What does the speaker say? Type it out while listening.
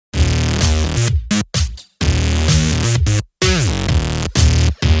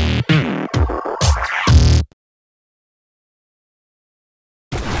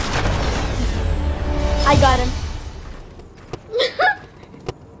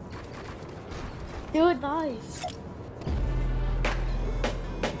Dude, nice.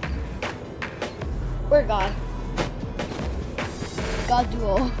 We're God. God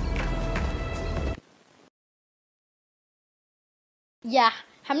duo. Yeah.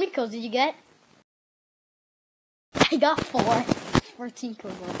 How many kills did you get? I got 4. 14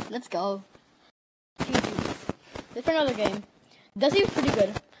 kills. Let's go. GG's. Let's play another game. That seems pretty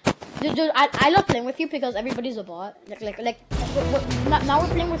good. Dude, I love playing with you because everybody's a bot. Now we're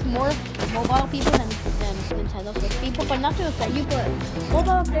playing with more mobile people than Nintendo Switch people. But not to offend you, but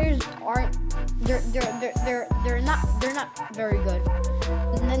mobile players aren't. They're not very good.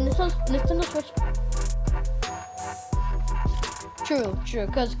 And Nintendo Switch. True.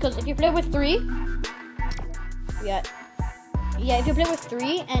 Cause if you play with 3, yeah, if you play with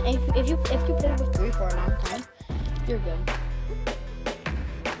 3, and if you play with 3 for a long time, you're good.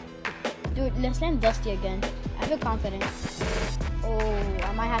 Dude, let's land Dusty again. I feel confident. Oh,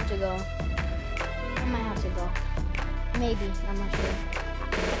 I might have to go. Maybe, I'm not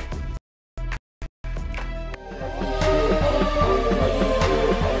sure.